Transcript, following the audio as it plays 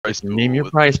price tool. Name your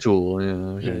price tool. Yeah.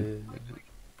 Okay. Yeah.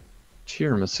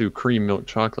 Tiramisu cream milk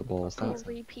chocolate balls. That's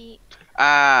Repeat.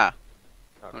 Ah.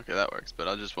 Okay, that works, but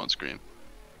I just won't scream.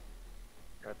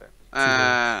 Right there.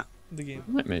 Ah. The game.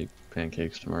 I might make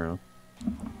pancakes tomorrow.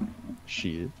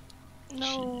 Shit.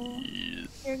 No. Jeez.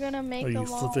 You're gonna make Are you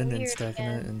them all flipping and weird stacking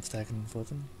again. it and stacking and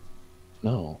flipping?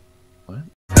 No. What?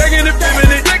 Stacking it,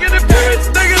 flipping it, stacking it, flipping it,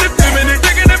 stacking it, flipping it,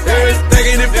 stacking it, flipping it,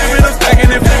 stacking it, flipping it,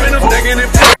 stacking it, flipping it, stacking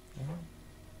it.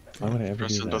 Why would I ever do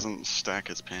Preston that? doesn't stack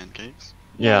his pancakes.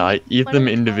 Yeah, I eat What them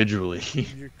is that? individually.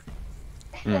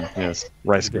 Yes,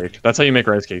 rice cake. That's how you make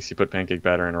rice cakes. You put pancake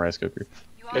batter in a rice cooker.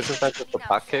 Isn't that just a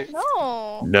pot cake?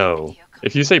 No. No.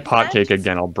 If you say pot cake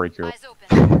again, I'll break your.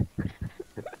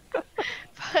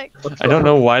 Fuck. I don't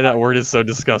know why that word is so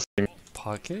disgusting.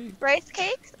 Pot cake? Rice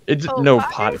cakes? It just, Oh, no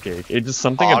pot pot cake. It just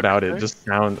something Pog about it cake? just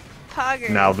sound. Pogger.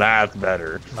 Now that's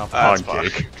better. Not That's Pog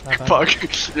cake. Not bad. Pug.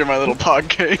 You're my little pog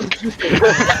cake.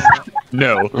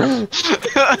 No.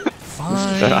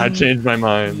 Fine. I changed my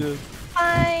mind. Yeah.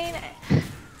 Fine.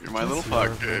 You're my little Yes, you pog are,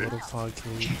 my cake. little pot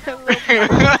cake.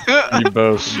 You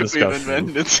both We've disgusting.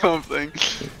 invented something.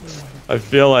 I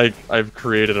feel like I've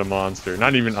created a monster.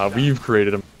 Not even we've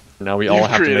created a. Now we all You've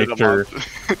have to created make a sure.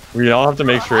 monster. We all have to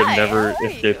make sure it Why? never How are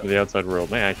escapes you? to the outside world.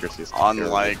 My accuracy is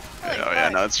Unlike, Holy oh yeah,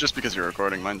 fuck. no, it's just because you're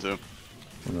recording mine too.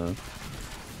 terrible.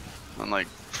 Unlike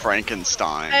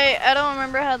Frankenstein. I don't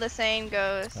remember how the saying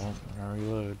goes. Oh, now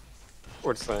reload.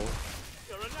 What's saying?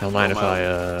 Don't mind if Oh, my-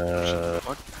 I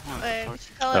What?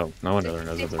 Oh, no one other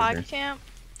knows what's over here. Champ.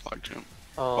 Pog champ.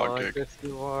 Oh, Pot I cake. guess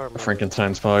you are. man.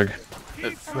 Frankenstein's pug.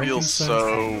 It feels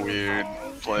so weird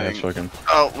That's playing fucking.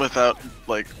 without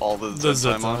like all the The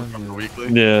Z time on Z from the time, weekly.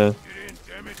 Yeah.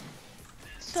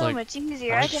 So like- much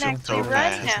easier. I can so actually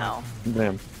bad. run now.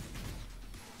 Damn.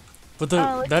 But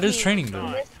Look that at is me. training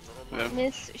though. Yeah.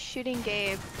 Miss shooting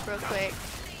Gabe real quick.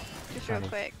 Just real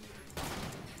quick.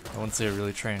 I wouldn't say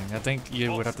really training. I think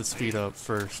you would have to speed up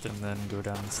first and then go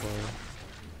down slower.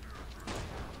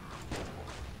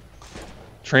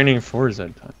 Training for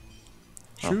Z time.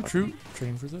 True, fuck. true.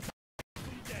 Training for that.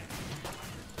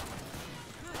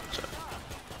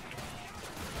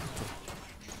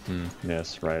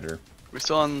 Yes, Ryder. We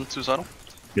still on suicidal?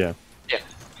 Yeah.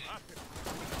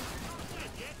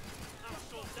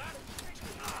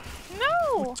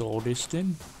 No. It's oldest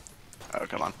in. Oh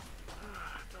come on.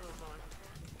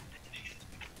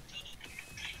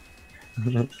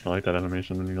 I like that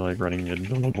animation when you're like running in.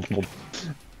 Have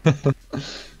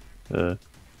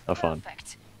fun.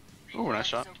 Perfect. Ooh, nice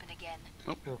shot. Open again.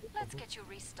 Oh. Let's get you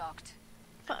restocked.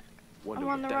 I'm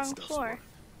on the wrong floor.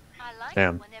 I like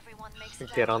Damn. it when everyone makes it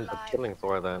Get out on the alive. killing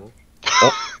floor then.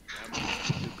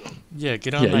 Yeah,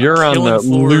 get on Yeah, that you're on killing the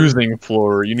floor. losing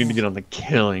floor. You need to get on the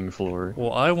killing floor.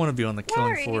 Well, I want to be on the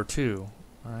killing Sorry. floor too.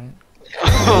 Alright?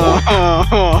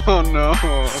 Oh no. No.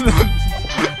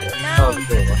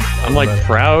 I'm like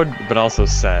proud, but also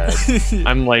sad.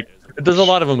 I'm like, there's a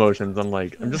lot of emotions. I'm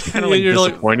just kind of Yeah, like you're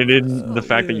like, disappointed in the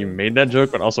fact that you made that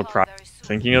joke, but also proud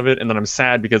thinking of it. And then I'm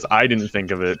sad because I didn't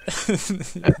think of it.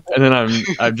 And then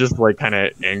I'm just like kind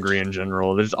of angry in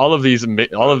general. There's all of these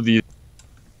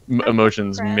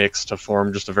emotions depressed. mixed to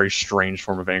form just a very strange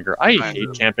form of anger. I Kind hate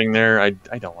of. camping there. I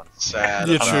don't want to. Sad.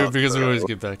 Yeah, true, about because we the- always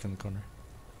get back in the corner.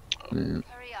 Mm.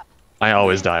 Hurry up. I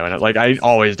always die when I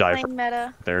always die Playing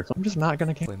meta. there, so I'm just not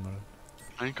gonna camp. Play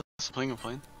mode. Playing a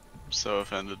plane. I'm so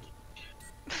offended.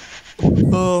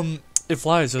 It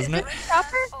flies, doesn't it?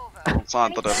 Chopper? Over. It's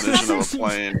not the definition of a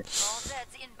plane. All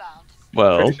Zeds inbound.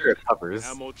 Well, Pretty sure it hovers.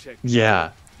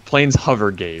 yeah, planes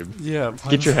hover, Gabe. Yeah.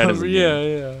 Get your head in the Yeah,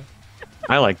 yeah.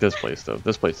 I like this place though.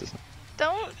 This place is.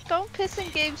 Don't piss in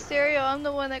Gabe's stereo. I'm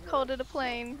the one that called it a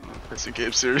plane. It's a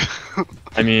Gabe series.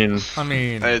 I mean, I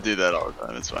mean, I do that all the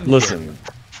time. It's fine. listen.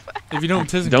 if you don't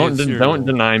piss in Don't Gabe's don't cereal,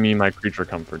 deny me my creature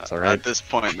comforts. All right. At this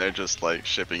point, they're just like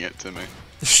shipping it to me.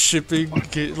 shipping,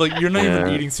 like you're not even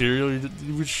Yeah. eating cereal.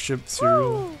 You would ship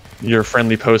cereal. Woo! Your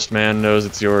friendly postman knows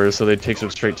it's yours, so they takes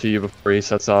it straight to you before he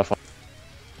sets off on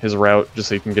his route, just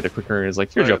so you can get it quicker. And he's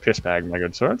like, "Here's your Right. piss bag, my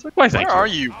good sir." It's like, "Why, thank Where you." are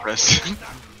you, Preston?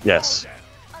 Yes.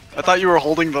 I thought you were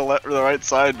holding the right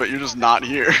side, but you're just not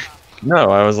here.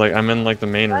 No, I was like, I'm in like the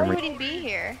main Why room. would he be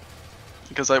here?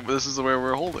 Because this is where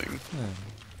we're holding. Yeah,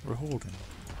 we're holding.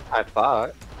 I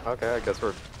thought. Okay, I guess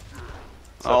we're.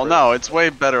 Oh no, it's way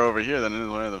better over here than it is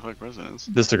where the fuck Preston is.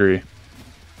 Disagree.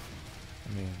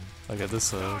 I mean, like at this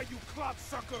side. Oh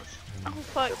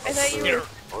fuck! I thought you were.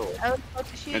 Oh. I was about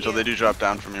to shoot Angel, you. they do drop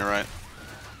down from your right.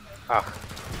 Ah,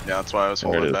 Yeah, that's why I was There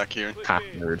it holding is. back here. Ha,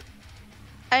 nerd.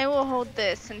 I will hold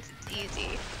this since it's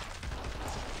easy.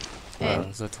 Wow,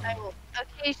 And is that I will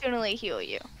occasionally heal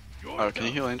you. Oh, can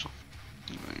you heal Angel?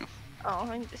 There you Oh,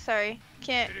 I'm sorry.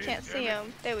 Can't see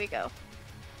him. There we go.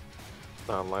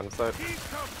 Line of sight.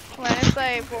 Line of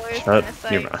sight, boys. Shut Line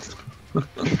of your sight. mouth.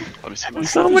 Let me see.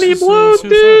 So many This is, blows,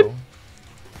 dude! suicidal.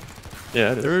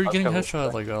 Yeah, it is. They're getting Okay.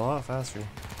 headshot like a lot faster.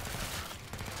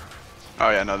 Oh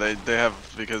yeah, no, they have,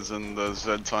 because in the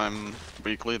Z time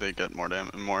weekly they get more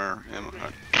more ammo.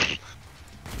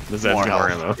 The Zed's more get more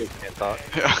health. ammo. Can't talk.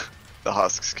 Yeah, the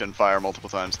husks can fire multiple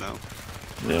times now.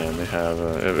 Yeah, and they have,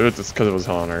 it's because it was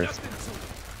Hell on Earth.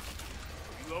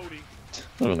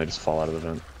 Oh, when they just fall out of the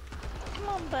vent. Come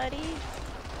on, buddy.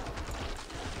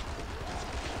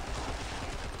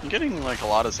 I'm getting like a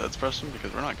lot of Zeds, Preston,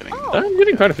 because we're not getting. Oh. I'm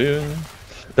getting quite a few.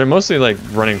 They're mostly like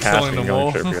running past Killing me and them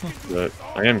all. going straight for you, but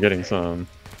I am getting some.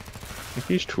 Like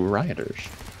these two rioters.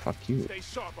 Fuck you. Stay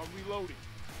sharp, I'm reloading.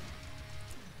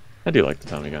 I do like the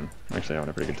Tommy gun. I'm actually having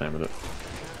a pretty good time with it.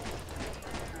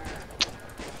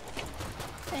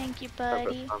 Thank you, That's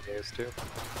buddy. what I'm used to. Oh,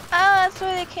 that's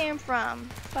where they came from.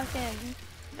 Fucking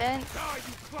vents.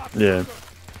 Yeah.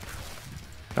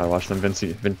 Gotta watch them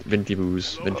Venti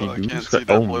boos. Venti Oh, I can't boos. see that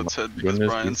Oh my bloat's head because goodness,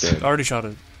 Brian's- he's I dead. already shot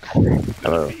it.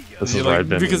 Hello. This is Yeah, where like, I've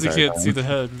been. because the you entire can't see time. the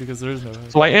head because there is no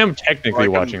head. So I am Well, technically I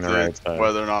watching the couldn't right say side.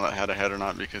 whether or not it had a head or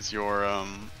not because your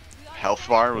health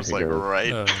bar was There like you go.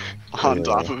 right Oh. on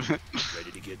top of it.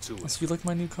 Ready to get to it. So you like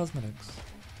my new cosmetics?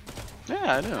 Yeah,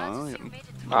 I know.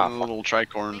 Ah, A little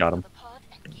tricorn. Got him. The pod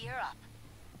and gear up.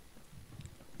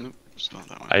 Nope, it's not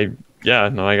that one. Yeah,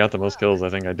 no, I got the most kills. I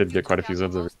think I did get quite a few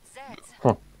Zeds over.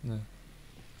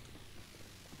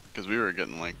 Because we were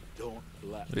getting like. Don't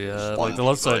laugh. Yeah, One like the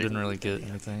left side like- didn't really get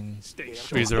anything. Stay sharp.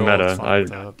 Because they're all Meta,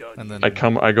 fucked up, and then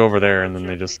I go over there and then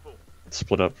they just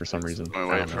split up for some reason. We I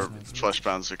wait don't for know. flesh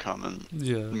bounds to come and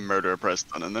yeah. murder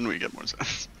Preston, and then we get more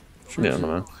Zeds. Sure, Yeah, I sure.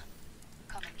 don't know.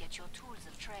 Come and get your tools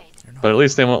of trade. You're not- But at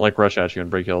least they won't like rush at you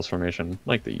and break Hell's formation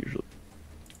like they usually.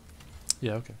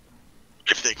 Yeah, okay.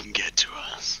 If they can get to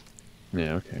us.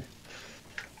 Yeah, okay.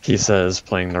 He says,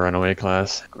 playing the runaway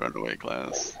class. Runaway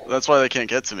class. That's why they can't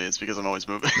get to me. It's because I'm always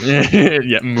moving.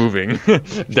 Yeah, moving.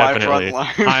 front Definitely.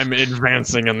 line. I'm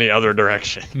advancing in the other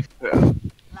direction. Yeah.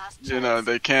 Last You know, chance.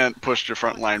 they can't push your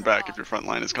front line back if your front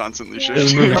line is constantly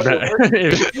Just shifting. move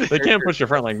it back. They can't push your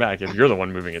front line back if you're the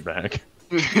one moving it back.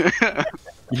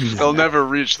 They'll never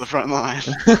reach the front line.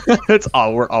 It's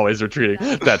all we're always retreating.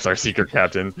 That's our secret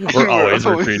captain. We're always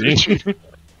retreating.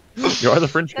 You are the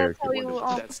French That's character. how we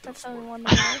that's how we won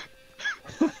the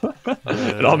war.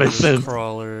 It all makes There's sense.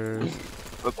 Crawlers.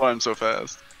 That's why I'm so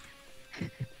fast.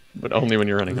 But only when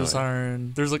you're running There's away.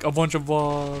 iron. There's like a bunch of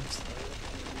blobs.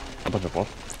 A bunch of what?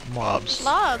 Mobs.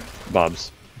 Lob.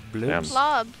 Bobs. Blobs.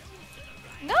 Lob.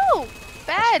 No!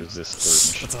 Bad! Resist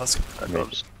surge. That's awesome.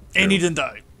 Oops. And he didn't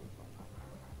die.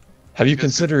 Have you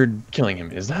considered killing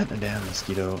him? Is that a damn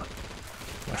mosquito?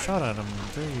 I shot at him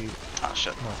very Ah,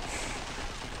 shit. much.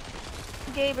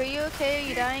 Gabe, are you okay? Are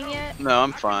you dying yet? No,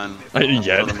 I'm fine.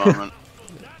 Yeah. For the moment.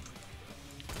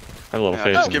 I have a little Yeah,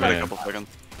 faith just in give the it a man. couple seconds.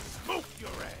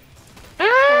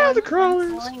 Ah, the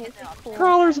crawlers! Calling is cool.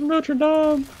 Crawlers of Notre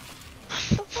Dame! What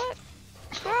the fuck?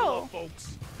 Bro.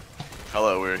 Folks.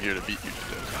 Hello, we're here to beat you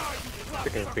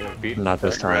today. Being beat. Not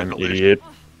this time, Congratulations. idiot.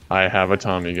 I have a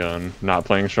Tommy gun. Not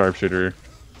playing sharpshooter.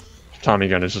 Tommy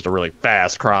gun is just a really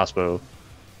fast crossbow.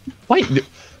 Wait,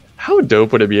 how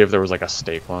dope would it be if there was like a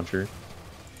stake launcher?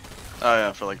 Oh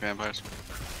yeah, for like vampires.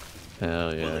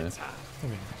 Hell yeah.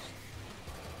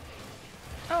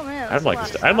 Oh man. I'd that's a like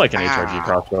lot. I'd like an HRG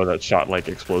crossbow that shot like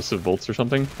explosive bolts or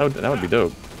something. That would be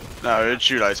dope. No, it'd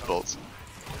shoot ice bolts.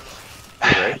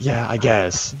 Yeah, I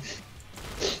guess.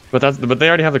 But they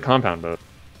already have the compound boat.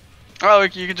 Oh,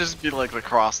 like you could just be like the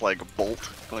cross like bolt,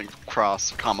 like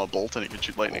cross comma bolt, and it could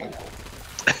shoot lightning.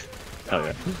 Hell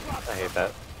yeah. I hate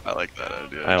that. I like that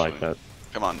idea. I like actually. that.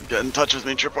 Come on, get in touch with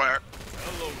me, Tripwire.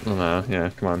 Oh, no, yeah,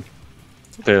 come on.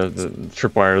 The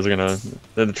tripwire is gonna.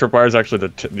 The tripwire is actually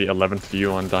the 11th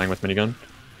view on Dying with Minigun.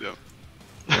 Yep.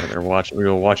 Yeah, we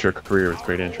will watch your career with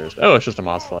great interest. Oh, it's just a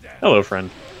moss fly. Hello, friend.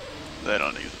 They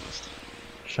don't exist.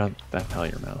 Shut that hell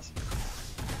your mouth.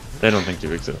 They don't think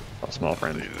you exist, a small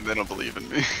friend. They don't believe in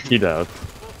me. He does.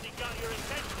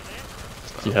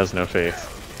 He has no faith.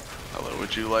 Hello,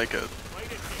 would you like a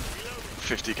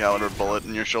 50 caliber bullet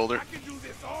in your shoulder?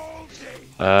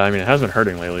 I mean, it has been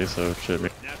hurting lately, so shit.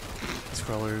 These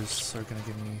crawlers are gonna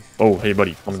give me. Oh, hey,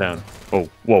 buddy, calm down. Oh,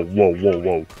 whoa, whoa, whoa,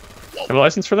 whoa. Have a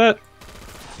license for that?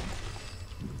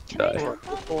 Can I Die.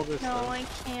 jump on? No, I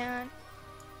can't.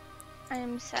 I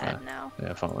am sad now.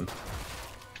 Yeah, fallen.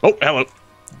 Oh, hello.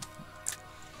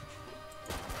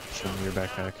 Show me your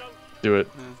backpack. Do it.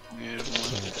 Yeah,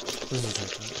 This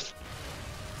is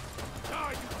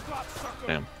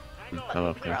Damn.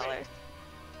 Hello. Yes. Crawlers.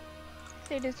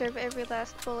 They deserve every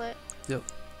last bullet. Yep.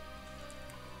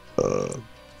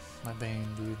 My bane,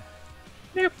 dude.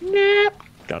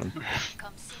 Got him.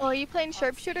 Come see Oh, are you playing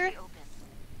sharpshooter? open.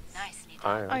 Nicely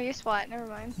I done. Oh, you're SWAT. Never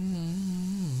mind.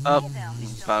 Up. There,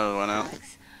 Mr. Finally went out.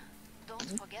 Max. Don't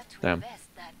forget to Damn.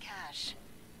 invest that cash.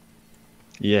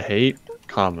 You hate,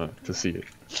 comma, to see it.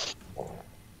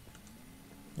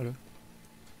 Okay.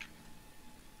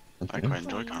 I quite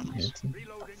enjoy comments.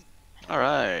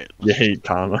 Alright. You hate,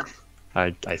 comma.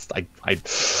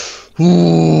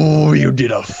 Ooh, you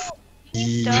did a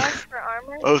Dodge for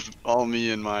armor? Both, all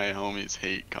me and my homies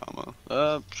hate comma.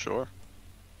 Sure.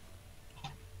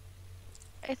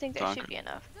 I think that Conquer. should be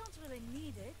enough. Don't really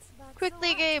need it, but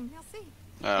Quickly, Gabe. merci.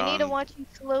 I need to watch you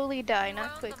slowly die, not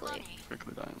Earn the quickly. money.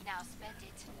 Quickly dying. Now spend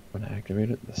it. I'm gonna activate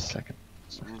it the second.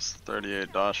 It's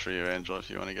 38 dosh for you, Angel, if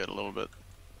you want to get a little bit.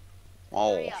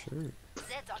 Oh, Hurry up. Sure.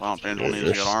 Zed's on wow, his Angel way. needs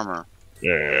to get armor.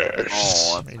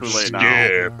 Yes. Oh, that's too late now.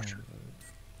 Yeah.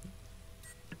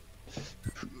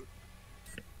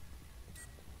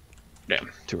 Damn,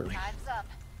 too early. Time's up.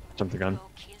 Jump the gun. Go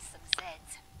kill some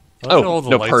Zeds. I like Oh, all the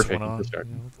no, lights perfect. went on. Good start.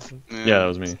 Yeah, what the fuck? Yeah, that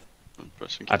was me.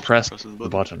 Pressing, I pressed pressing the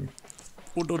button.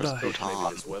 Oh, don't die. Press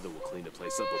button. This weather will clean the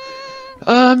place up a bit.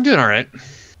 I'm doing alright.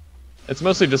 It's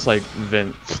mostly just like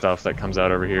vent stuff that comes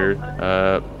out over here.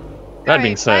 That being Alright,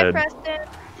 bye, said, Preston.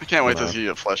 I can't wait to Wow. see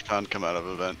a flesh pound come out of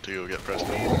event to go get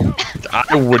Preston.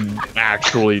 I would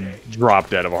actually drop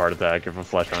dead of a heart attack if a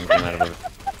flesh round came out of it.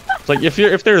 It's like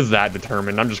if they're that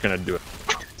determined, I'm just gonna do it.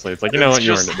 So it's like, you know what,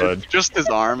 you earned it, bud. Just his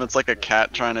arm, it's like a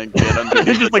cat trying to get underneath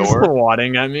He's the just like door.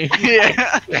 swatting at me.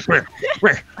 Yeah.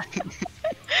 Where?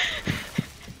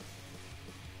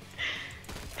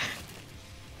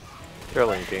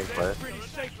 Thrilling gameplay.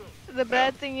 The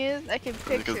bad thing is, I can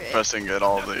picture Because it. pressing get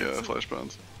all the flesh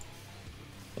pounds.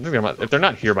 I think if they're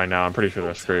not here by now, I'm pretty sure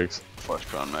they're streaks. Flesh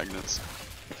pound magnets.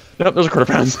 Nope, those are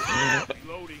quarter pounds.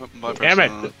 Bye, Damn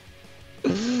it.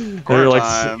 Preston. They're like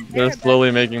time. they're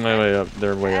slowly making my way up.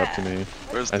 Their way up to me.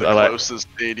 Where's I the like- closest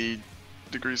 80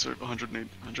 degrees or 180?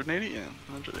 180? Yeah,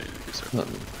 180 degrees circle.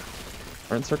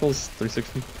 Aren't circles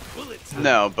 360?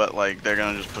 No, but like they're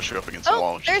gonna just push you up against the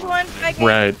wall. Oh, which is there's fine. one. Bye, Gabe.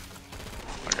 Right.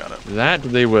 I got it. That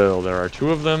they will. There are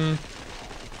two of them.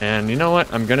 And you know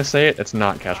what? I'm gonna say it. It's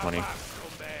not cash money.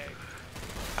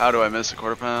 How do I miss a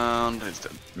quarter pound? He's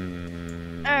dead.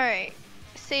 Mm, Alright.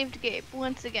 Saved Gabe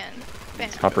once again. Bam.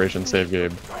 Operation Save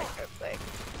Gabe. Like, real quick.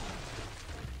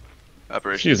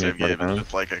 Operation Excuse me, Save Gabe quarter is pound.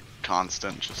 just like a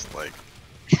constant, just like.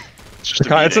 It's just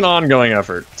a It's an meeting. ongoing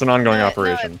effort. It's an ongoing No,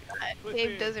 operation. it's not.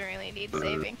 Gabe doesn't really need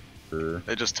saving.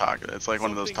 They just talk. It's like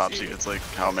one of those top secrets, like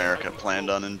how America planned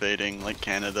on invading like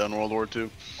Canada in World War II.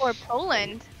 Or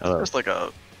Poland. Hello. Just like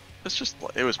a. It's just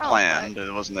it was Oh, planned.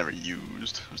 It was never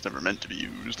used. It was never meant to be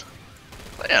used.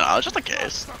 But, you know, it's just a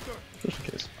case. Just in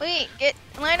case. Wait, get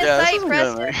line of Yeah, this sight, isn't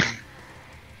Preston. good.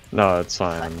 No, it's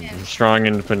fine. I'm Fucking- a strong,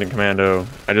 independent commando.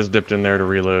 I just dipped in there to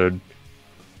reload.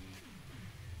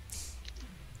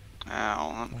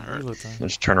 Ow, that hurt. Reload time.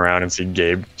 Just turn around and see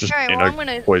Gabe just Alright, in well, a I'm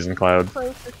gonna poison cloud.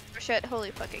 close this shut.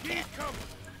 Holy fuck, I can't.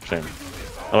 Shame.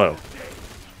 Hello.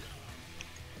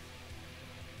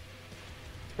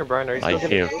 Here, Brian, are you I still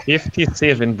gonna... have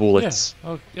 57 bullets. Yeah.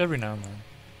 Oh, every now and then.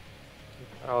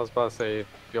 I was about to say, if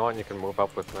you want, you can move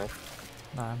up with me.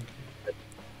 Nah,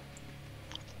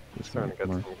 Starting to get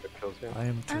some good kills here. I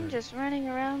am too. I'm just running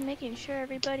around making sure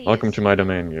everybody Welcome is... to my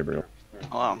domain, Gabriel.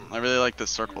 Wow, I really like this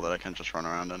circle that I can just run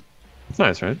around in. It's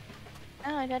nice, right?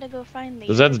 Oh, I gotta go find the...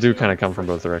 The Zeds do kind of come from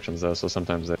both directions, though, so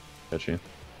sometimes they catch you.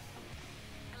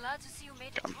 Glad to see you made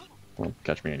it Come. through. Well,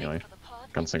 catch me anyway. For the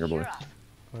pod, Gunslinger boy. gear up.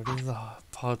 Why do the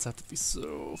pods have to be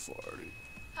so far?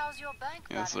 How's your bank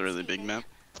Yeah, it's a balance really big feeling? map.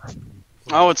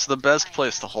 Oh, it's the best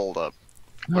place to hold up.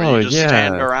 Where Oh, you just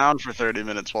stand yeah. around for 30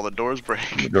 minutes while the doors The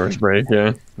break. doors break,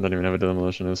 yeah. Don't even have a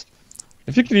demolitionist.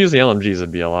 If you could use the LMGs,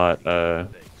 it'd be a lot, Be a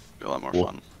lot more Cool.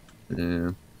 fun.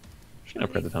 yeah. Should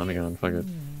have put the Tommy gun, fuck it.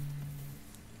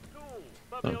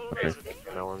 Oh, okay. An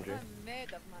LMG.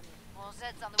 More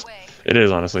Zeds on the way. It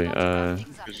is, honestly.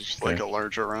 It's just like a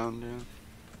larger round,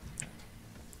 yeah.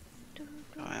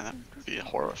 Oh, man, that would be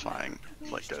horrifying.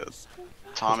 Like a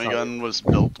Tommy gun was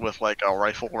built with like a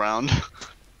rifle round.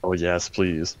 Oh, yes,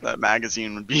 please. That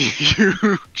magazine would be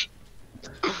huge.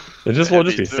 It just will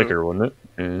Heavy just be too. thicker, wouldn't it?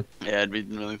 Yeah. Yeah, it'd be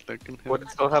really thick and heavy. Would it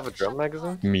still have a drum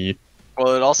magazine? Me. Well,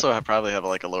 it'd also probably have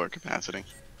like a lower capacity.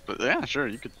 But yeah, sure,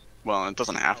 you could. Well, it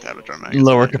doesn't have to have a drum magazine.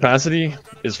 Lower capacity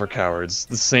is for cowards.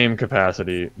 The same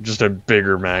capacity, just a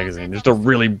bigger magazine, just a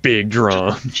really big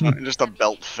drum. Just a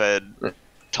belt-fed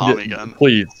Tommy Yeah, gun.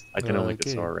 Please, I can only get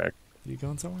Okay. so wrecked. You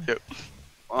going somewhere?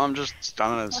 Well, I'm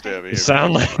gonna stay over here. You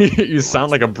sound like you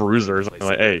sound like a bruiser or something.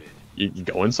 Like, hey, You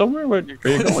going somewhere? Where are you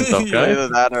going, tough guy? Either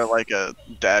that or like a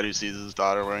dad who sees his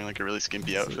daughter wearing like a really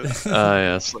skimpy outfit.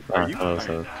 Yes. Like, are you going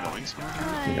going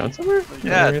somewhere? You going somewhere?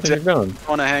 Yeah, Where do you think you're going? I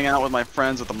want to hang out with my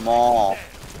friends at the mall.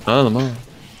 Oh, the mall.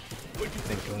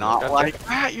 Not like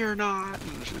that, you're not.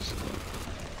 And she's,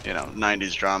 you know,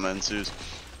 90s drama ensues.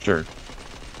 Sure.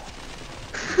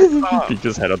 You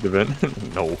just head up the vent.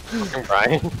 No. Fucking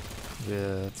Brian.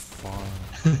 Yeah, it's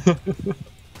fine.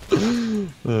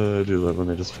 I do love when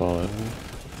they just fall out.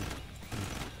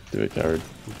 Do it, coward.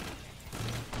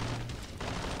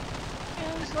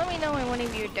 Just let me know when one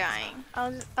of you are dying.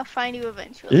 I'll find you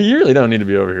eventually. You really don't need to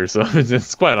be over here, so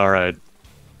it's quite alright.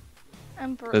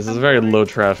 This is a very low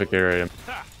traffic area.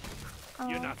 Oh,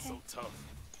 You're not okay. so tough.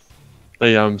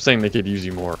 I'm saying they could use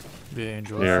you more. Yeah,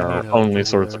 Angel. They if you are need help only over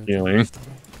sorts there, of healing.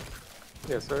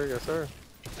 Yes, sir. Yes, sir.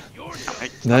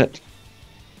 That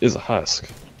is a husk.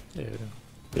 Yeah,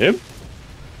 Yep.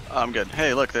 I'm good.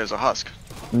 Hey, look, there's a husk.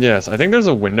 Yes, I think there's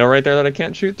a window right there that I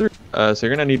can't shoot through. So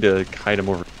you're gonna need to hide him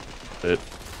over a bit.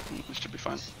 This should be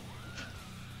fine.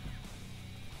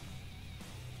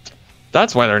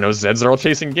 That's why there are no Zeds. They're all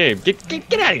chasing Gabe. Get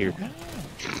out of here. Get out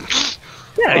of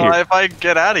Well, here. if I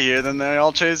get out of here, then they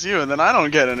all chase you, and then I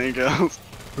don't get any kills.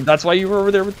 That's why you were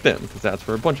over there with them, because that's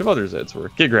where a bunch of other Zeds were.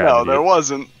 Get No, gravity. there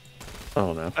wasn't.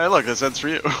 Oh no. Hey, look, this head's for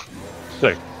you.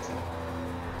 Sick.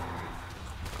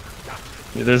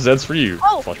 Yeah, there's Zeds for you.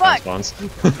 Oh, Flush fuck. spawns.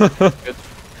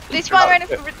 They spawn right in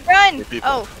front. Run! People.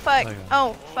 Oh fuck! Okay.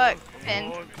 Oh fuck!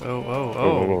 And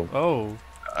Oh.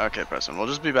 Okay, Preston, we'll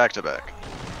just be back to back.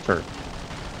 For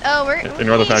we're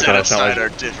Ignore the fact Set that I aside shot our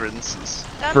differences.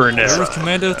 For now. Where's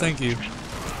Commando? Thank you.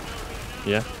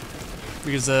 Yeah.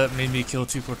 Because that made me kill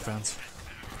 2 pork-pounds.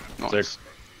 Nice.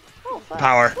 Oh, fuck.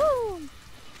 Power. Woo.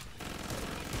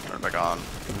 Turn it back on.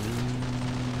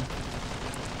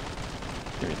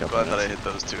 Give me a couple Glad that I minutes.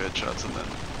 hit those 2 headshots and then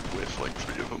whiff like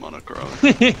 3 of them on a crow.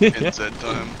 In Z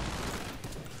time.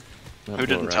 Who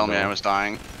didn't tell me I was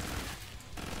dying?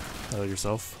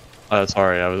 Yourself.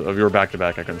 Sorry, you were back to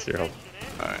back. I couldn't see your help.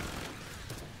 Alright.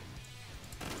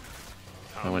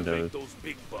 My window. Those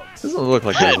big bucks. Doesn't look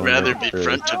like I'd there's one rather there. be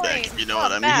front to back, if you know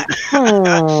what I Back.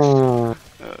 mean.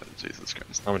 Jesus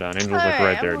Christ. Oh, down. Angel's like Alright,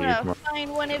 right there, I'm dude. gonna Come on.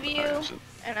 find one of you, Alright, shit.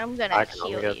 and I'm gonna I can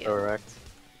only heal get you. so wrecked.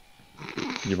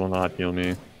 You will not heal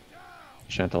me.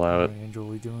 Shan't allow it. Angel,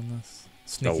 we doing this?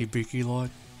 Sneaky beaky log.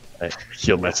 I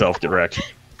healed myself. Get wrecked.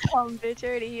 Bitch, I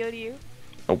already healed you.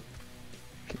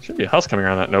 Should be a house coming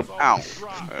around that. Nope. Ow.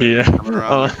 Yeah. Coming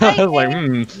around. I was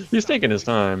like, he's taking his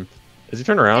time. Is he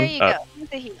turned around? There you go. Here's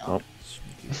the heal. oh.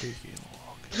 Sneaky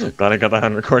beaky log. Glad I got that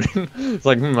on recording. It's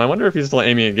like, I wonder if he's still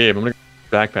aiming at Gabe. I'm gonna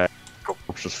backpack.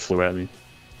 Just flew at me.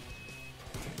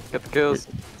 Get the kills.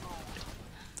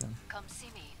 Come see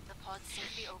me. The pod's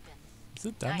safely open. Is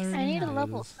it down there? I need a anymore?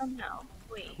 level somehow.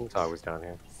 Wait. It's always down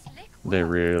here. Slick They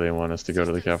work. really want us to go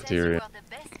to the System says you cafeteria. are the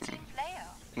best team player.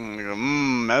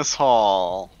 Mess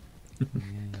hall. So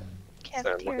I'm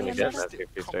Cafeteria looking to get method. that if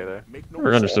you stay there. Make no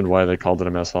Never understood why they called it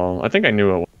a mess hall. I think I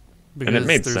knew it. Because it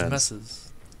made there's sense.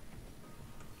 messes.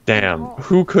 Damn,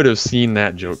 who could have seen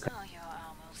that joke? Oh, your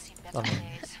armor seen better Um,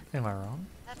 days. Am I wrong?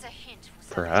 That's a hint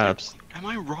for Perhaps. Am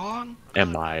I wrong?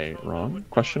 Am I wrong?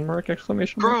 Question mark!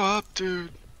 Exclamation mark! Grow up,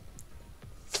 dude.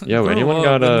 Yo, Grow anyone up,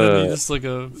 got and then you a just like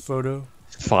a photo.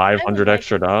 500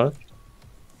 extra dollars?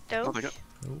 Oh, Dope. they got-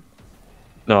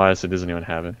 No, I said, doesn't anyone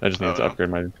have it? I just need Oh, to no. upgrade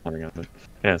my plumbing outfit.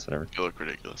 Yeah, it's whatever. You look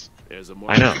ridiculous. There's a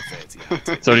I know. fancy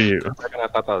outfit. So do you. For a second, I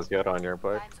thought that was good on your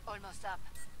part. Time's almost up.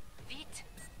 Vite.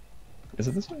 Is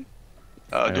it this way?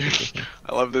 Oh, I hope dude. it's this way.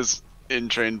 I love this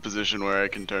in-train position where I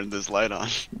can turn this light on.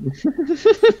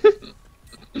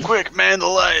 Quick, man, the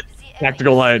light! The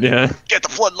Tactical light, yeah. Get the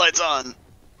floodlights on!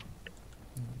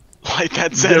 Light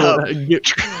that setup!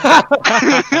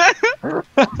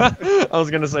 I was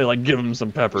gonna say, like, give him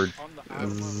some pepper.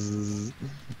 Zzz.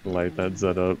 Light that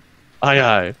set up. Aye,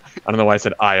 aye. I don't know why I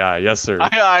said aye, aye. Yes, sir. Aye,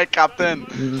 aye, Captain!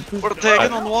 We're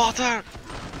taking on water!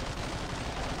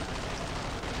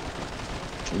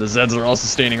 The Zeds are all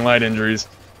sustaining light injuries.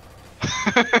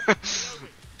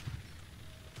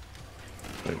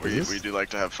 Wait, we do like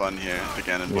to have fun here at the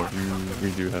Ganondorf.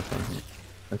 we do have fun here,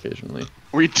 occasionally.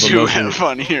 We do mostly- have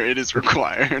fun here, it is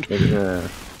required. Yeah.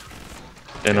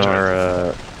 In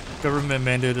our, Government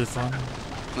mandated fun.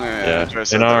 Yeah, Troy in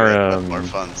said that our, we had more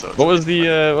fun, so it's what was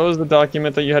the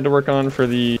document that you had to work on for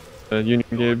the union,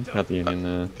 Gabe? Not the union,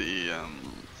 the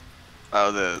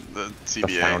the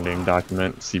CBA, founding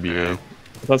document, CBA. Yeah.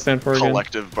 What's that stand for again?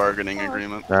 collective bargaining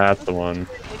agreement. That's the one.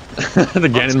 The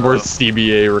Ganondorf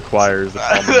CBA requires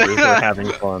that all members are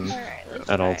having fun Alright, let's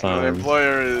at all try. The times.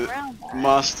 employer Around that.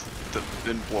 must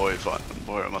employ fun.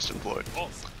 Employer must employ.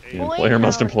 The Boy, player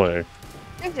must no. employ.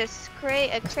 There's a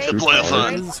crate. True Player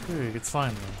scholar. It fun. is Scrag, it's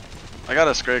fine though. I got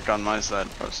a Scrake on my side,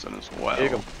 Preston, as well.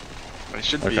 Take 'em. I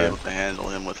should be Okay. able to handle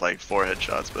him with like 4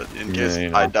 headshots, but in Yeah, case you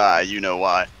know. I die, you know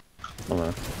why. Hold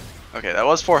on. Okay, that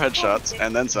was 4 headshots,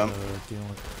 and then some. Dealing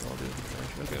with all the other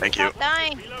trash. Okay. Thank you. Stop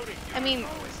dying. I mean,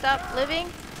 stop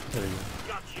living. There you go.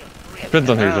 Depends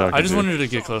on who you're talking I just to. wanted to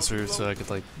get closer so I could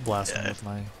like blast him Yeah. with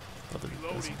my other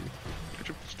SMG. Could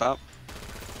you stop?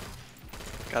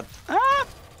 God. Ah!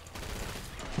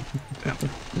 Damn.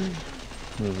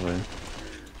 This way.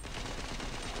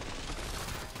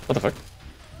 What the fuck?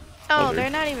 Oh, dude. they're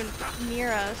not even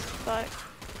near us. Fuck.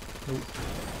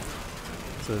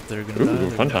 So if they're gonna die, Ooh, they're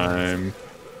fun gonna die. time.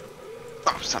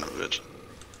 Oh, son of a bitch.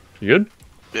 You good?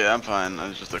 Yeah, I'm fine. I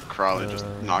was just a crawler just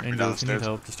knocked me Angel, if you need downstairs.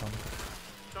 help, just tell me.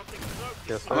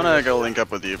 Yes, I'm gonna go link up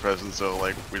with you, Preston, so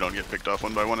like we don't get picked off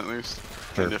one by one at least.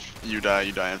 Sure. And if you die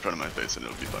in front of my face, and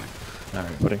it'll be funny.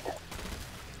 Alright, buddy.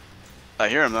 I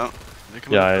hear him though. Are they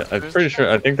coming Yeah, up I'm those stairs? pretty sure.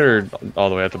 I think they're all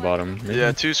the way at the bottom. Maybe?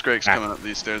 Yeah, 2 Scrakes Ah. coming up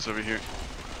these stairs over here.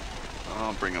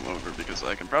 I'll bring them over because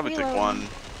I can probably take Reload. 1.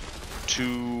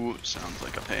 2 sounds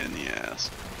like a pain in the ass.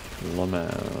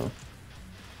 Lamau.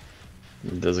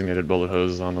 Designated bullet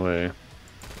hose is on the way.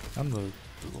 I'm the Lord.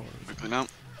 Quickly now.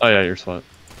 Oh yeah, your spot.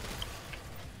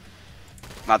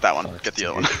 Not that one. Oh, Get the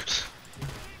other one.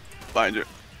 Behind you.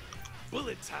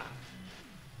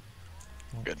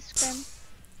 Good. Scrim.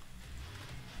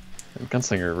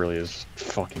 Gunslinger really is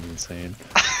fucking insane.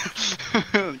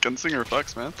 Gunslinger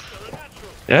fucks, man.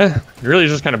 Yeah, really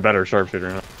just kind of better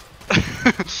sharpshooter.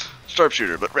 Huh?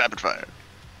 Sharpshooter, but rapid fire.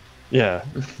 Yeah,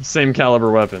 same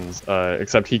caliber weapons,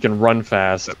 except he can run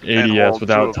fast, And ADS hold 2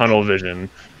 without of tunnel vision,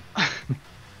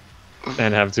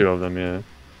 and have 2 of them. Yeah,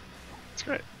 That's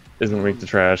great. isn't weak to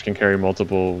trash, can carry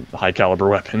multiple high caliber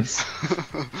weapons.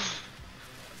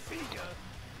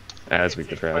 As weak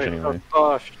to trash anyway.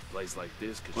 Gosh.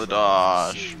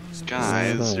 Ladosh.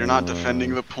 Guys, you're not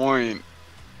defending the point.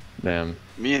 Damn,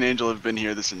 Me and Angel have been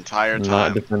here this entire not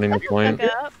time. defending the point.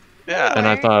 Fuck up. Yeah, And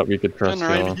I thought we could trust been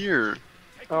right y'all. here.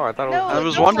 Oh, I thought it No, was. I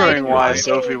was don't wondering worry. why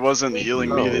Sophie wasn't healing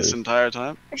me No. this entire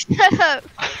time. Shut up.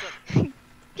 Get it.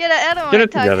 I don't Get want it to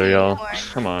talk together, to you y'all. anymore.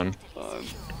 Come on. Fine.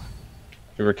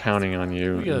 We were counting on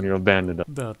you, We got- and you abandoned us.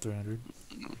 About 300.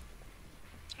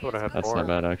 Would have had That's 4. not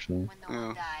bad, actually. When no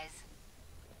one Yeah. dies.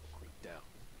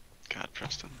 God,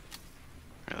 Preston.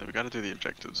 Really, we gotta do the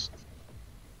objectives.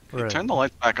 Right. Turn the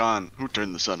lights back on. Who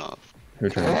turned the sun off? Who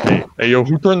turned? Hey, yo,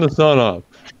 who turned the sun off?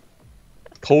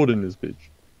 Cold in this bitch.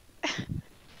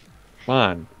 Come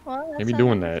on. Well, that's Maybe how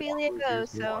doing that. necrophilia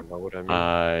goes, You so. all know what I mean.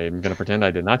 I'm gonna pretend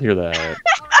I did not hear that. We're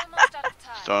almost out of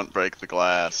time. Don't break the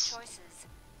glass. Choices.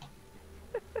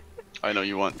 I know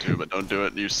you want to, but don't do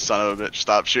it. You son of a bitch.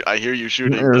 Stop shoot. I hear you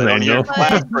shooting, There's but I don't hear Angel.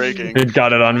 glass breaking. It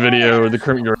got it on video. The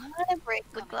criminal. I want to break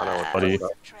the I know glass. what Buddy.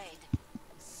 Trade.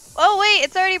 Oh, wait,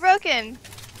 it's already broken.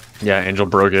 Yeah, Angel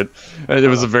broke it. It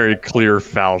was a very clear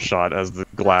foul shot as the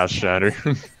glass shattered.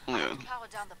 Yeah. Power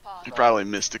down the pod. You probably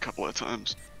missed a couple of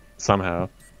times. Somehow.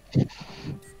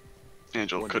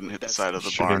 Angel couldn't hit the side of the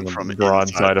Shooting barn the from broad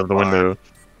inside side of the barn. window.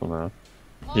 Somehow.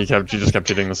 She just kept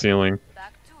hitting the ceiling.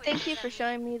 Back to it. Thank you for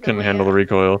showing me the Couldn't way handle the out.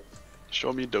 recoil.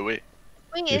 Show me the way.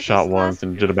 Wait, He is shot this once last-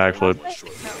 and did a backflip. last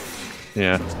way? No.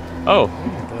 Yeah. Oh.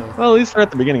 Well, at least we're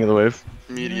at the beginning of the wave.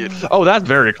 Immediate. Oh, that's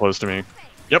very close to me.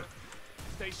 Yep.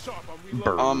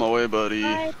 On my way, buddy.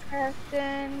 Hi,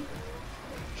 Preston.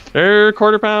 There are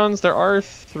quarter pounds. There are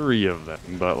 3 of them,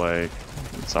 but like,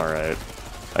 it's alright.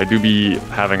 I do be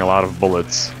having a lot of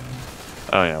bullets.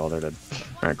 Oh yeah, well they're dead.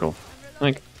 Alright, cool.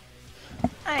 Like,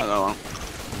 I Hi. don't know.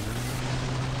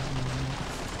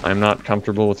 I'm not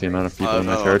comfortable with the amount of people in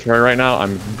my no. territory right now.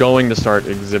 I'm going to start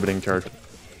exhibiting territory.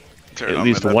 Turn At on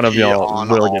least with a one of pee y'all on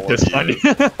will all get pissed of on you.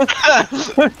 you.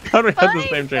 God, we had the Fine,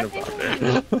 same train of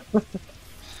fine. thought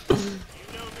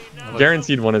there.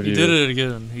 Guaranteed one of He you. did it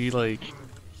again. He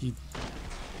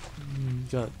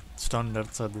got stunned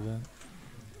outside the vent.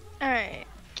 Alright.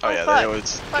 Oh yeah, fuck. they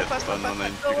always Fuck, get fuck, stunned fuck, when they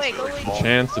fuck. Go think away, it's go their away. The fault.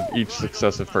 chance of each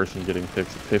successive person getting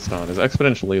pissed on is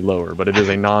exponentially lower, but it is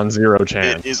a non-zero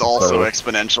chance. It is also so-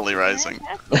 exponentially rising.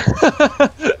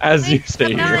 as you stay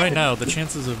Wait, here. Right now, the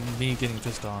chances of me getting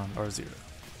pissed on are 0.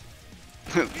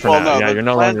 For well, now, no, yeah, the you're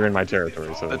no plan- longer in my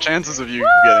territory, so The chances of you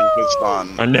getting pissed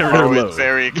on Are never are low.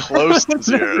 very close to Never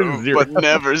 0, zero. but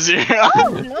never 0.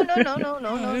 Oh,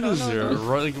 no. It is 0.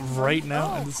 Right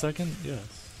now, in the second, yes.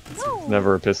 No.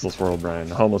 never a pistol swirl,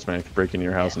 Brian. A homeless man could break into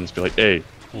your house and just be like, "Hey,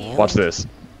 watch this.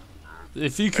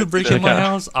 If he could break Check in my out.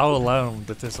 house, I'll allow him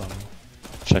to piss on me.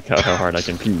 Check out how hard I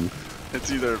can pee." It's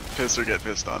either piss or get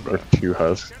pissed on, bro. Or 2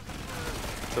 husks.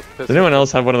 Does anyone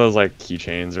else have one of those like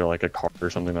keychains or like a card or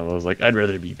something that was like, I'd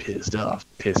rather be pissed off,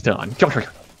 pissed on.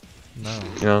 No.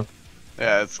 You know?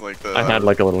 Yeah, it's like the. I had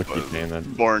like a little keychain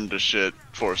that Born to shit,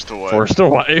 forced to wipe. forced to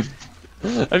wipe.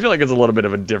 I feel like it's a little bit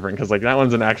of a different because like that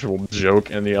one's an actual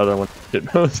joke and the other one's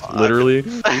shitpost, literally.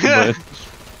 But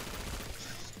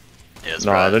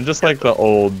no, they're just like the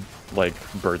old like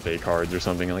birthday cards or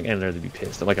something. Like I'd rather be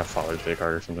pissed, like a Father's Day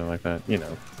card or something like that. You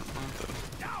know.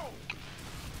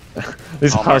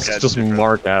 These husks just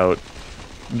mark out.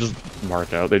 Just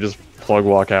mark out. They just plug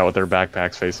walk out with their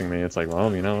backpacks facing me. It's like,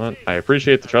 well, you know what? I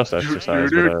appreciate the trust exercise,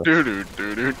 but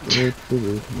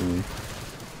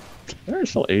there's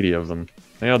still 80 of them.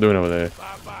 How y'all doing over there?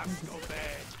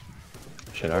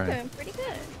 Shit, alright. Doing pretty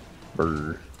good.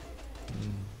 Brr.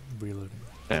 Reloading.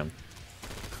 Damn.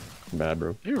 Bad,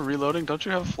 bro. You're reloading? Don't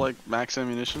you have like max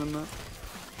ammunition in that?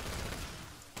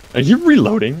 Are you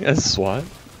reloading as SWAT?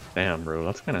 Damn, bro.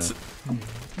 That's kind of.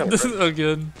 This is so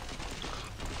good.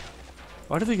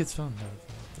 Why do they get spawned?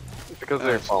 Because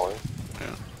they're falling.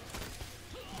 Yeah.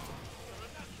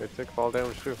 They take fall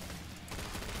damage too.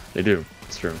 They do.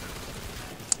 It's true.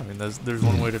 I mean, there's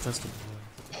one way to test it.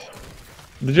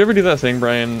 Did you ever do that thing,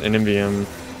 Brian, in MVM?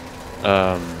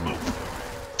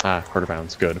 Quarter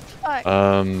pounds. Good. What?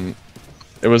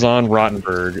 It was on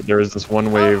Rottenberg. There was this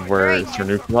one wave where right. Sir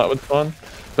Nuke would spawn,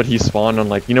 but he spawned on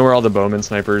like, you know where all the bowman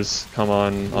snipers come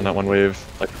on that one wave,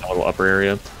 like the little upper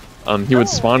area. He would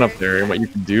spawn up there, and what you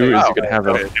could do is you could have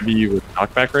a heavy with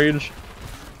knockback rage.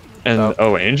 And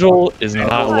Angel is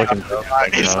not looking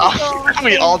good.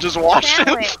 We all just watched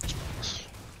him.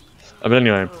 But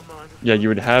anyway, yeah, you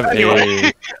would have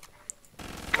a.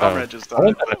 Comrade just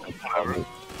died.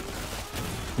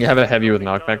 You have a heavy with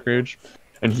knockback rage,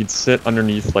 and he'd sit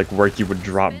underneath like where he would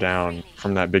drop down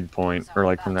from that big point, or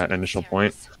like from that initial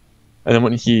point. And then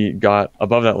when he got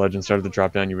above that ledge and started to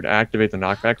drop down, you would activate the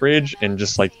knockback rage and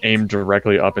just like aim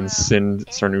directly up and send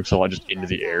Sir Nuke just into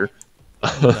the air.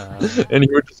 And he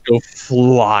would just go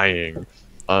flying.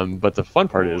 But the fun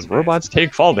part is robots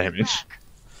take fall damage.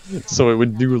 So it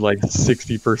would do like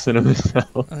 60% of his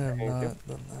health. I have not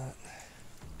done that.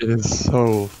 It is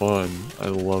so fun. I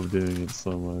love doing it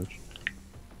so much.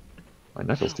 My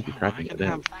knuckles to be cracking I it can in.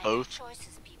 have both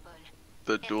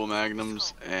the dual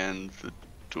magnums and the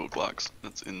dual Glocks.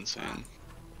 That's insane.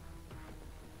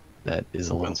 That is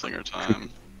a little. Gunslinger time.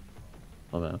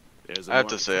 Hold on. I have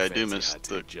to say, I do miss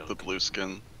the blue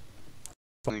skin.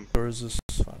 Or is this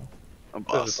final? A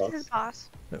boss. This is boss.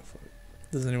 No, fuck it.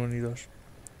 Does anyone need Osh?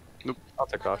 I'll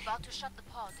take Osh. About to shut the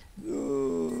pod.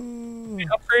 The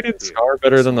upgraded Scar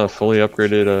better than the fully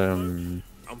upgraded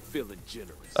I'm feeling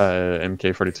generous.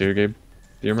 MK42, Gabe?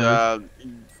 Do you remember?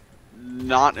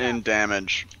 Not in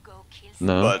damage, Go kill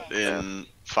No. but in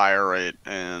fire rate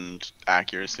and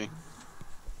accuracy.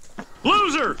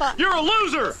 Loser! You're a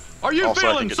loser! Are you Also, I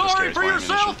feeling think it just sorry carries for more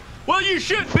yourself? ammunition. Well, you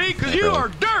should be, because you are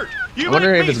dirt! You I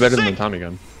wonder make if me it's better than the sick. Tommy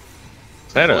gun.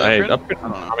 I upgraded the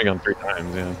Tommy gun 3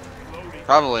 times, yeah.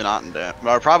 Probably not in damage.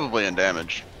 Or probably in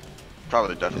damage.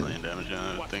 Probably definitely in damage,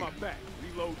 yeah, I would think.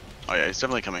 Oh yeah, he's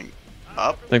definitely coming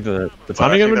up. I think the But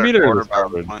Tommy I gun think would beat it their or the quarter Scar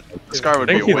would? power point- The Scar would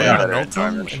I be think way he'd better in Melt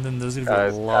them, damage. and then there's gonna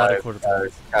be a lot of quarter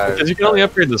pounds. Because you can only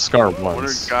upgrade the Scar What are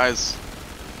once. guys?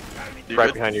 You Right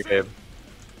good? behind you, Gabe.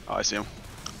 Oh, I see him.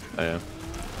 Oh, yeah.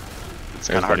 It's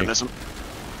kind of hard to funny. miss him.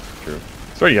 True.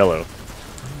 It's very yellow.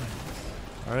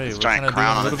 Alright, It's we're giant kind of doing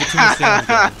crown a on little it. bit too much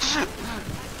damage.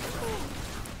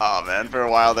 Oh man, for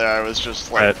a while there I was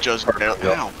just like, Right. just barely.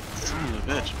 Ow, son of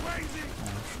a bitch.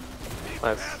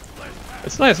 Nice.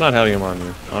 It's nice not having him on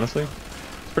you, honestly.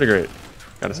 It's pretty great.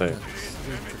 Gotta say.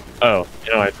 Oh,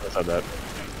 you know, I should've said that.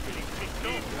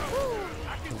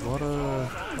 A lot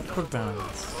of quarter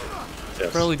pounds.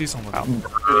 Yes. Probably do something with them.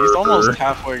 Dude, he's almost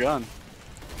halfway gone.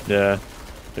 Yeah.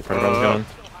 The quarter pound's gone.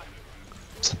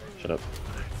 Shut up.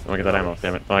 I want to get that ammo,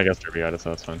 damn it. Oh, I guess Derby got it, so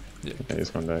that's fine. Yeah. Okay, he's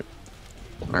going back.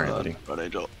 Alright, buddy. But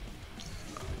Angel.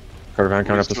 Quarter pound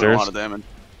coming up the He's doing a stairs. lot of damage.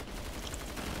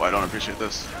 Well, I don't appreciate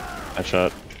this.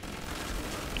 Headshot.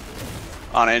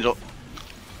 On Angel.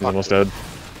 He's almost dead.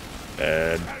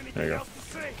 Dead. There you go.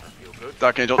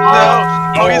 Duck Angel. No!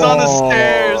 Oh, he's on the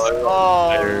stairs! Oh,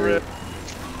 There. rip.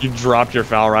 You dropped your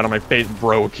foul right on my face,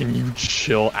 bro. Can you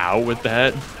chill out with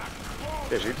that?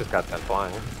 Gabe, you just got that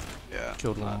flying. Yeah.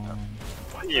 Killed one.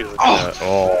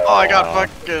 Oh, I got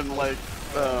fucking, like,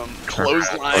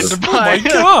 clotheslined Oh my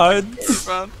god! I'm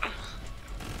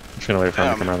just gonna wait for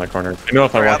him to come around that corner. You know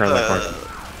if I walk around that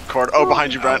corner. Oh,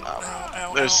 behind you, Brent.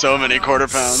 There's so many quarter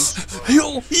pounds.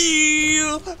 Heal!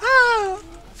 Heal! Ah!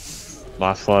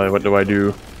 Last fly, what do I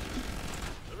do?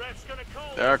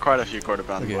 There are quite a few quarter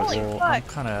pound Okay, boys. well, I'm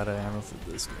kind of out of ammo for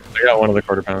this guy. I got one of the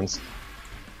quarter pounds.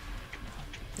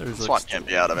 There's SWAT like, can't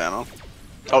be out of ammo.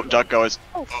 Oh, duck goes.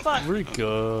 Oh fuck. we're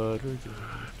good. We're good.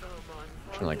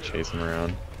 Trying to like chase him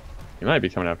around. He might be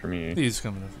coming after me. He's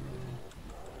coming up.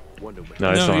 No, he's,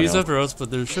 No, he's still after us,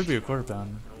 but there should be a quarter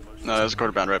pound. No, there's a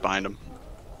quarter pound right behind him.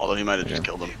 Although he might have just Yeah.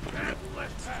 killed him.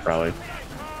 probably.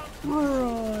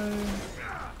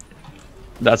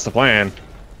 That's the plan.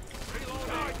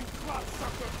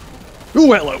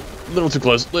 Ooh, hello. Little too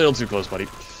close, buddy.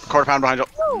 Quarter pound behind you.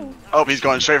 Oh, he's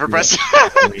going straight for Preston.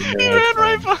 He ran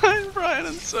right behind Brian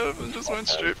and Soph and just went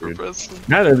straight for Dude. Preston.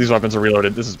 Neither of these weapons are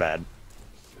reloaded. This is bad.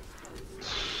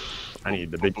 I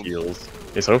need the big heals.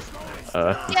 Hey, Soph. You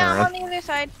Yeah, turn I'm on around. the other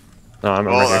side. No, I'm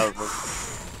Oh, right here.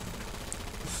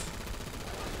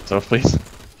 Soph, please.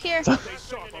 Here.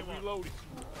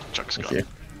 Chuck's Thank gone. you.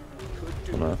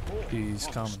 Hold on. He's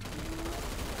coming.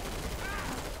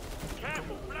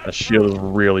 That shield is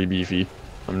really beefy.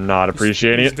 I'm not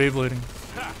appreciating He's it. Beyblading.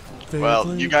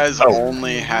 Well, you guys Oh.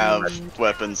 only have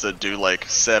weapons that do like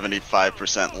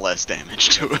 75% less damage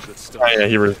to him. Oh, yeah,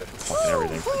 he was fucking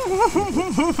everything.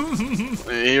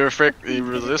 He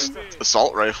resists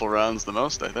assault rifle rounds the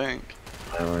most, I think.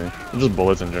 Anyway, just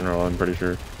bullets in general, I'm pretty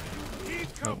sure.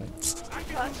 Oh.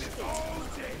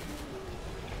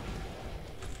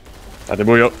 Ah, they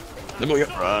blew you up. They blew you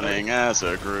up. Running as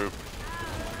a group.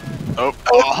 Oh.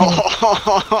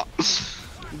 Oh.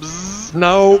 Bzzz.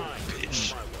 No!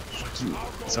 Bitch. Fuck you.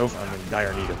 Soph, I'm in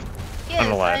dire need of Yes,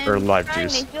 Unalive- or I'm live trying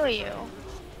juice. to heal you.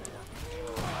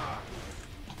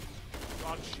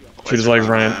 Shoot his legs,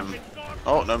 Ryan.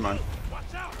 Oh, never mind.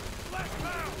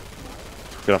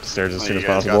 Get off the stairs as Oh, soon you as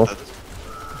guys possible. got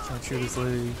this. Can't shoot his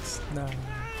legs. No.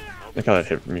 Look how that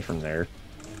hit me from there.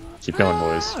 Keep going,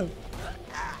 boys.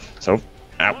 Soph.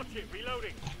 Ow.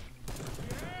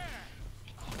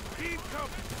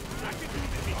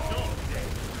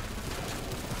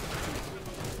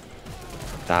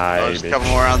 Die, Oh, just a bitch. couple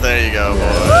more rounds. There you go,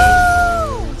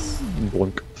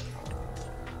 Blunk.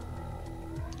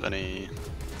 boys.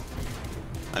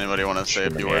 Anybody want to say a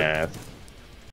few words? Yeah.